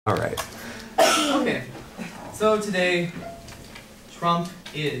All right. Okay, so today, Trump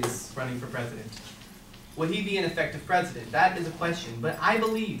is running for president. Would he be an effective president? That is a question, but I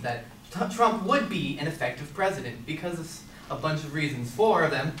believe that Trump would be an effective president because of a bunch of reasons. 4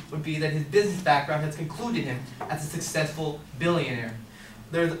 of them would be that his business background has concluded him as a successful billionaire.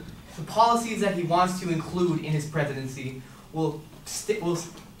 The policies that he wants to include in his presidency will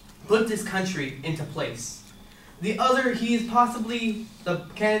put this country into place. The other, he is possibly the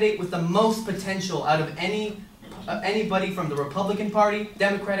candidate with the most potential out of anybody from the Republican Party,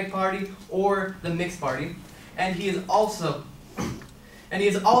 Democratic Party, or the mixed party. And he is also,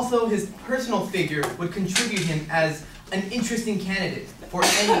 his personal figure would contribute him as an interesting candidate for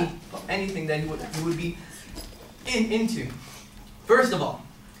anything that he would be into. First of all,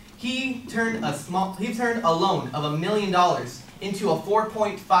 he turned a loan of $1 million into a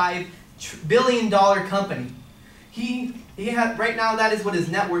 $4.5 billion company. Right now, that is what his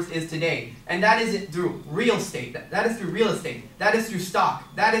net worth is today, and that is through real estate. That is through real estate. That is through stock.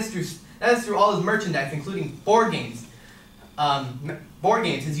 That is through all his merchandise, including board games,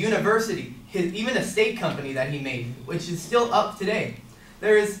 his university, even a state company that he made, which is still up today.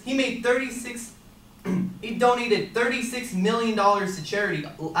 He made he donated $36 million to charity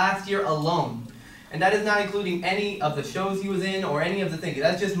last year alone, and that is not including any of the shows he was in or any of the things.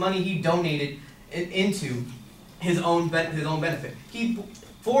 That's just money he donated into his own benefit.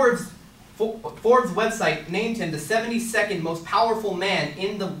 Forbes website named him the 72nd most powerful man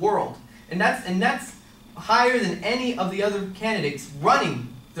in the world, and that's higher than any of the other candidates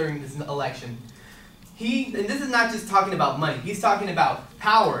running during this election. And this is not just talking about money. He's talking about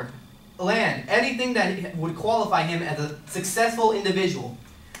power, land, anything that would qualify him as a successful individual.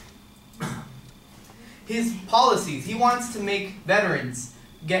 His policies: he wants to make veterans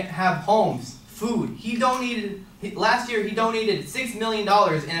have homes, food. Last year he donated $6 million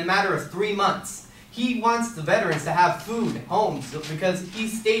in a matter of 3 months. He wants the veterans to have food, homes, because he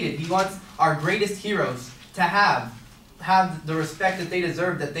stated he wants our greatest heroes to have the respect that they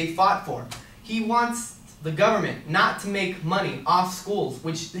deserve, that they fought for. He wants the government not to make money off schools,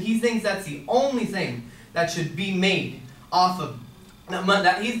 which he thinks that's the only thing that should be made off of.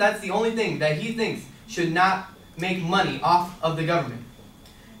 That's the only thing that he thinks should not make money off of the government.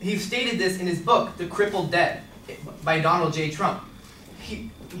 He stated this in his book, The Crippled Dead, by Donald J. Trump. He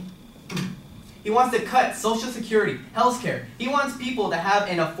wants to cut Social Security, health care. He wants people to have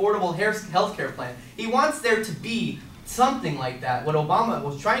an affordable health care plan. He wants there to be something like that, what Obama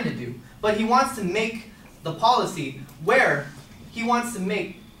was trying to do. But he wants to make the policy where he wants to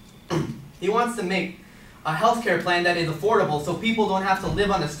make a health care plan that is affordable so people don't have to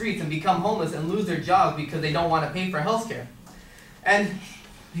live on the streets and become homeless and lose their jobs because they don't want to pay for health care. And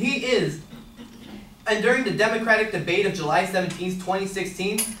during the Democratic debate of July 17,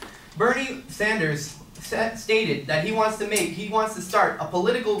 2016, Bernie Sanders stated that he wants to start a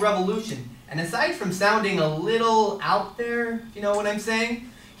political revolution. And aside from sounding a little out there, if you know what I'm saying,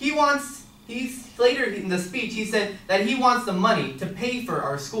 later in the speech he said that he wants the money to pay for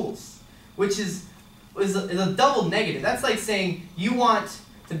our schools, which is a double negative. That's like saying you don't want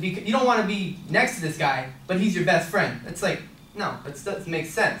to be next to this guy, but he's your best friend. It's like, no, that doesn't make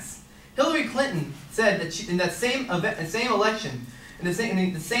sense. Hillary Clinton said that in that same election, in the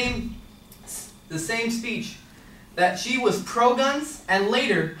same speech, that she was pro-guns, and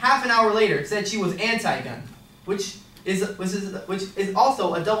later, half an hour later, said she was anti-gun, which is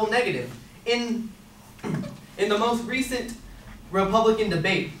also a double negative. In the most recent Republican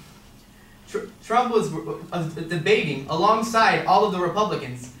debate, Trump was debating alongside all of the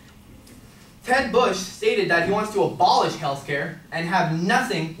Republicans. Ted Bush stated that he wants to abolish health care and have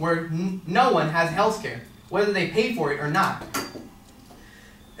nothing where no one has health care, whether they pay for it or not.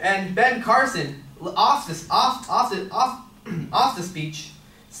 And Ben Carson, off the speech,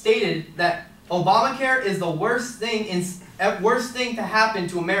 stated that Obamacare is the worst thing to happen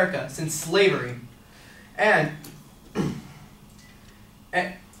to America since slavery. And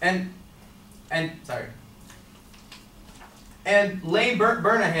Leigh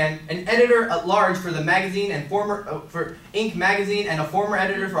Bernahan, an editor-at-large for the magazine and for Inc. magazine and a former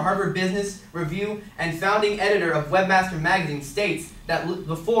editor for Harvard Business Review and founding editor of Webmaster Magazine, states that 2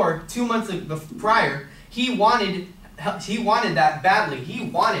 months prior, he wanted that badly. He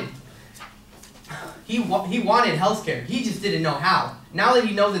wanted health care. He just didn't know how. Now that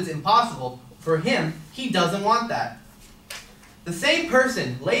he knows it's impossible for him, he doesn't want that. The same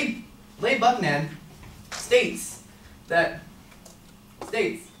person, Leigh Buchanan, states that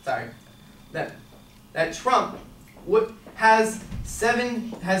Trump has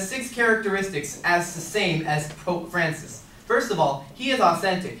 6 characteristics as the same as Pope Francis. First of all, he is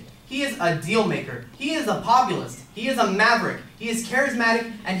authentic. He is a deal maker. He is a populist. He is a maverick. He is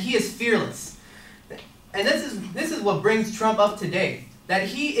charismatic, and he is fearless. And this is what brings Trump up today. That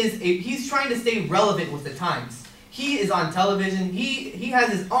he's trying to stay relevant with the times. He is on television. He has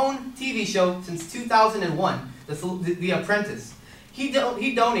his own TV show since 2001, The Apprentice. He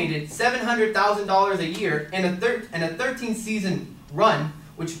donated $700,000 a year in a 13-season run,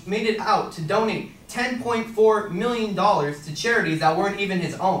 which made it out to donate $10.4 million to charities that weren't even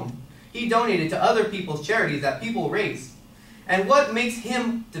his own. He donated to other people's charities that people raised. And what makes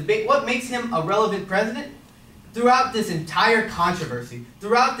him a relevant president? Throughout this entire controversy,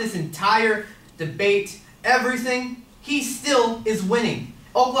 throughout this entire debate, everything, he still is winning.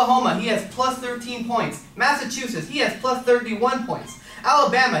 Oklahoma, he has plus 13 points. Massachusetts, he has plus 31 points.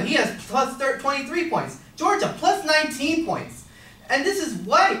 Alabama, he has plus 23 points. Georgia, plus 19 points. And this is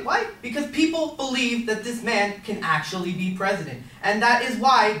why. Why? Because people believe that this man can actually be president. And that is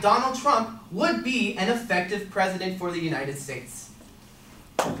why Donald Trump would be an effective president for the United States.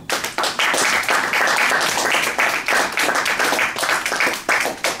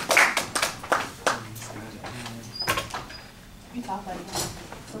 You talk like that.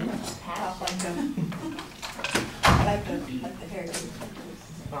 Talk like them. I like the hair.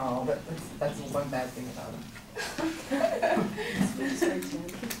 Oh, but that's one bad thing about him.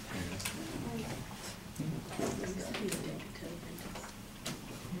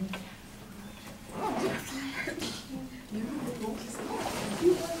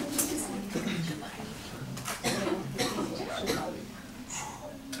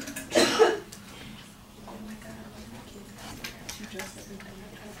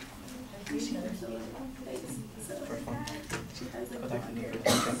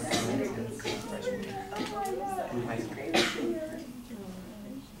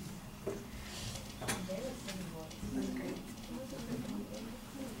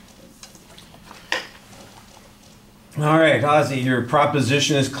 All right, Ozzy, your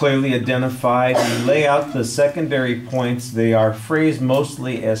proposition is clearly identified. You lay out the secondary points. They are phrased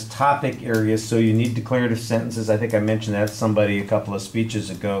mostly as topic areas, so you need declarative sentences. I think I mentioned that to somebody a couple of speeches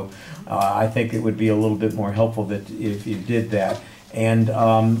ago. I think it would be a little bit more helpful that if you did that. And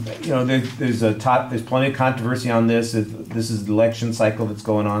there's plenty of controversy on this. This is the election cycle that's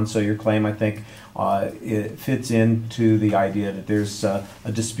going on, so your claim, I think, it fits into the idea that there's a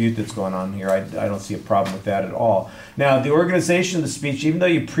dispute that's going on here. I don't see a problem with that at all. Now, the organization of the speech, even though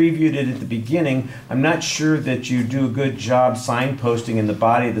you previewed it at the beginning, I'm not sure that you do a good job signposting in the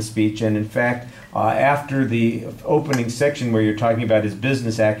body of the speech. And in fact, after the opening section where you're talking about his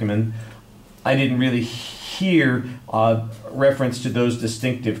business acumen, I didn't really hear reference to those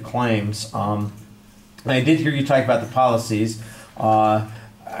distinctive claims. I did hear you talk about the policies.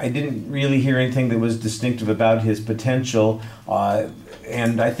 I didn't really hear anything that was distinctive about his potential,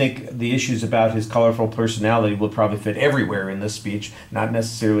 and I think the issues about his colorful personality will probably fit everywhere in this speech, not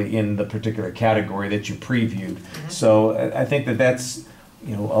necessarily in the particular category that you previewed. So I think that that's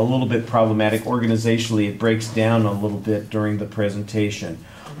a little bit problematic. Organizationally, it breaks down a little bit during the presentation.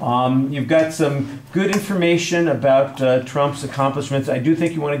 You've got some good information about Trump's accomplishments. I do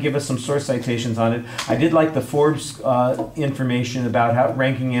think you want to give us some source citations on it. I did like the Forbes information about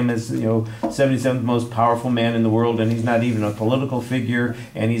ranking him as 77th most powerful man in the world, and he's not even a political figure,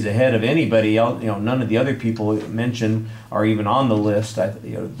 and he's ahead of anybody else. None of the other people mentioned are even on the list.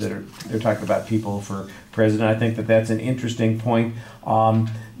 They're talking about people for president. I think that that's an interesting point.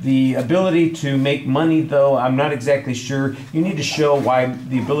 The ability to make money, though, I'm not exactly sure. You need to show why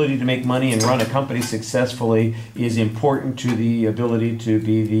the ability to make money and run a company successfully is important to the ability to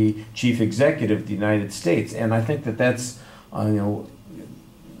be the chief executive of the United States. And I think that that's,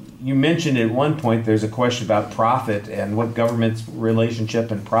 you mentioned at one point there's a question about profit and what government's relationship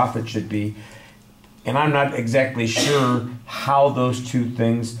and profit should be. And I'm not exactly sure how those two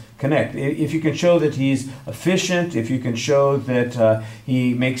things connect. If you can show that he's efficient, if you can show that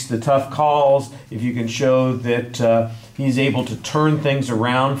he makes the tough calls, if you can show that he's able to turn things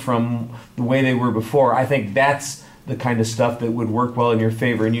around from the way they were before, I think that's the kind of stuff that would work well in your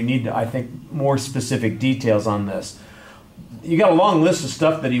favor. And you need, I think, more specific details on this. You got a long list of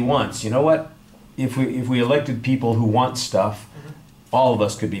stuff that he wants. You know what? If we elected people who want stuff, all of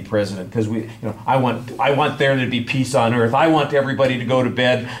us could be president, because I want there to be peace on earth. I want everybody to go to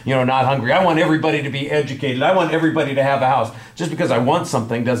bed, not hungry. I want everybody to be educated. I want everybody to have a house. Just because I want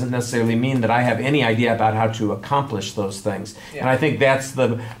something doesn't necessarily mean that I have any idea about how to accomplish those things. Yeah. And I think that's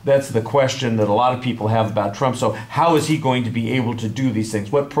the question that a lot of people have about Trump. So how is he going to be able to do these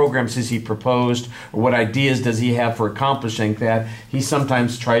things? What programs has he proposed, or what ideas does he have for accomplishing that? He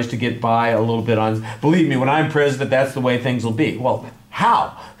sometimes tries to get by a little bit on, believe me, when I'm president, that's the way things will be. Well,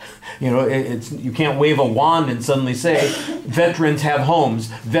 how? You can't wave a wand and suddenly say, veterans have homes,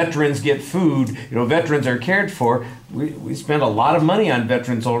 veterans get food, veterans are cared for. We spend a lot of money on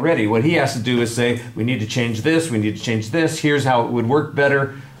veterans already. What he has to do is say, we need to change this, we need to change this, here's how it would work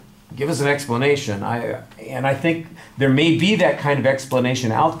better. Give us an explanation. I think there may be that kind of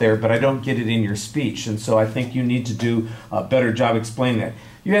explanation out there, but I don't get it in your speech. And so I think you need to do a better job explaining that.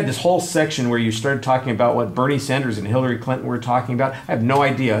 You had this whole section where you started talking about what Bernie Sanders and Hillary Clinton were talking about. I have no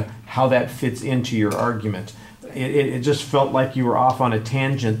idea how that fits into your argument. It just felt like you were off on a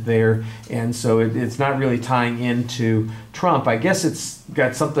tangent there, and so it's not really tying into Trump. I guess it's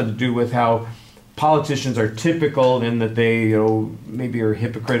got something to do with how politicians are typical in that they maybe are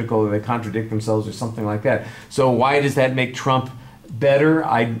hypocritical, or they contradict themselves or something like that. So why does that make Trump better?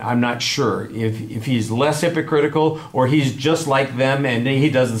 I'm not sure. If he's less hypocritical, or he's just like them and he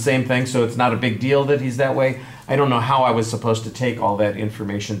does the same thing, so it's not a big deal that he's that way. I don't know how I was supposed to take all that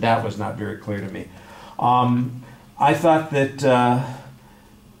information. That was not very clear to me. I thought that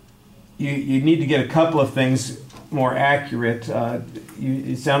you need to get a couple of things more accurate.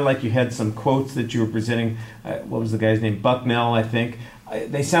 It sounded like you had some quotes that you were presenting. What was the guy's name? Bucknell, I think.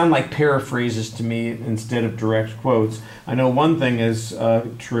 They sound like paraphrases to me instead of direct quotes. I know one thing is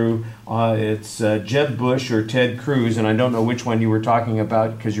true. It's Jeb Bush or Ted Cruz, and I don't know which one you were talking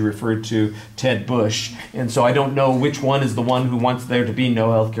about because you referred to Ted Bush. And so I don't know which one is the one who wants there to be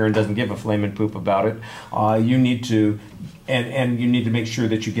no health care and doesn't give a flamin' poop about it. You need to, and you need to make sure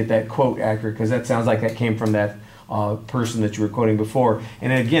that you get that quote accurate, because that sounds like that came from that person that you were quoting before.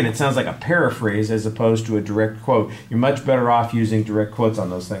 And again, it sounds like a paraphrase as opposed to a direct quote. You're much better off using direct quotes on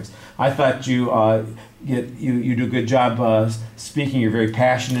those things. I thought you do a good job speaking. You're very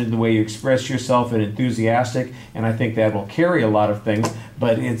passionate in the way you express yourself and enthusiastic, and I think that will carry a lot of things,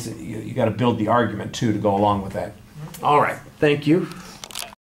 but you got to build the argument too to go along with that. All right, thank you.